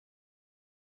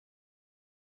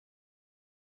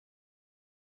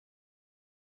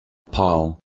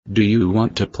Paul, do you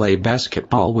want to play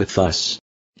basketball with us?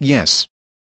 Yes.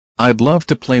 I'd love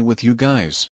to play with you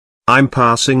guys. I'm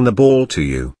passing the ball to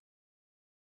you.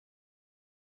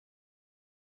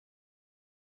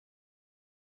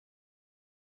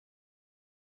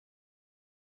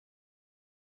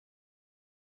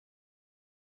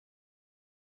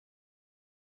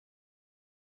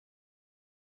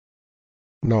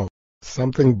 No,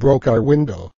 something broke our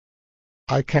window.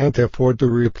 I can't afford to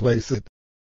replace it.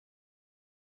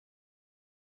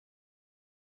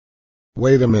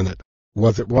 Wait a minute.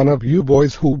 Was it one of you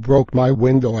boys who broke my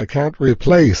window I can't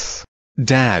replace?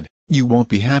 Dad, you won't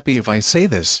be happy if I say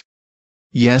this.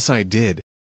 Yes, I did.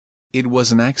 It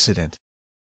was an accident.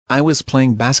 I was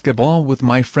playing basketball with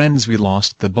my friends. We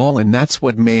lost the ball and that's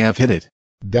what may have hit it.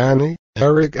 Danny,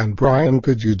 Eric and Brian,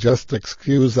 could you just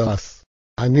excuse us?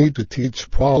 I need to teach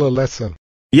Paul a lesson.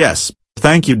 Yes,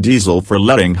 thank you Diesel for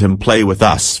letting him play with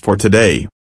us for today.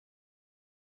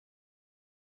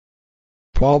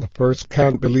 Paul first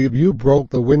can't believe you broke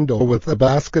the window with a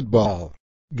basketball.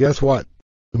 Guess what?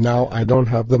 Now I don't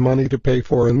have the money to pay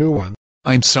for a new one.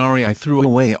 I'm sorry I threw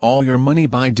away all your money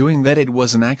by doing that. It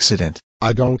was an accident.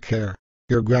 I don't care.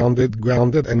 You're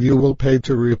grounded, and you will pay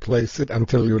to replace it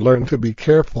until you learn to be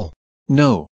careful.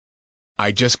 No.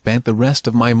 I just spent the rest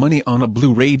of my money on a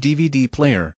Blu-ray DVD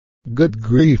player. Good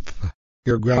grief.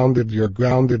 You're grounded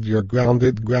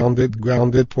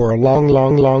for a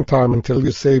long time until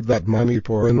you save that money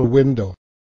for a new window.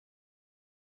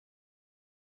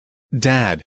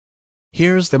 Dad.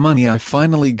 Here's the money I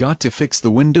finally got to fix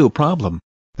the window problem.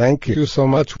 Thank you so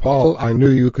much, Paul. I knew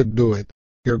you could do it.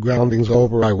 Your grounding's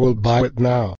over. I will buy it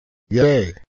now.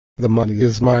 Yay! The money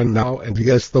is mine now, and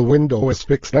yes, the window is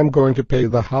fixed. I'm going to pay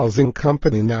the housing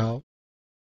company now.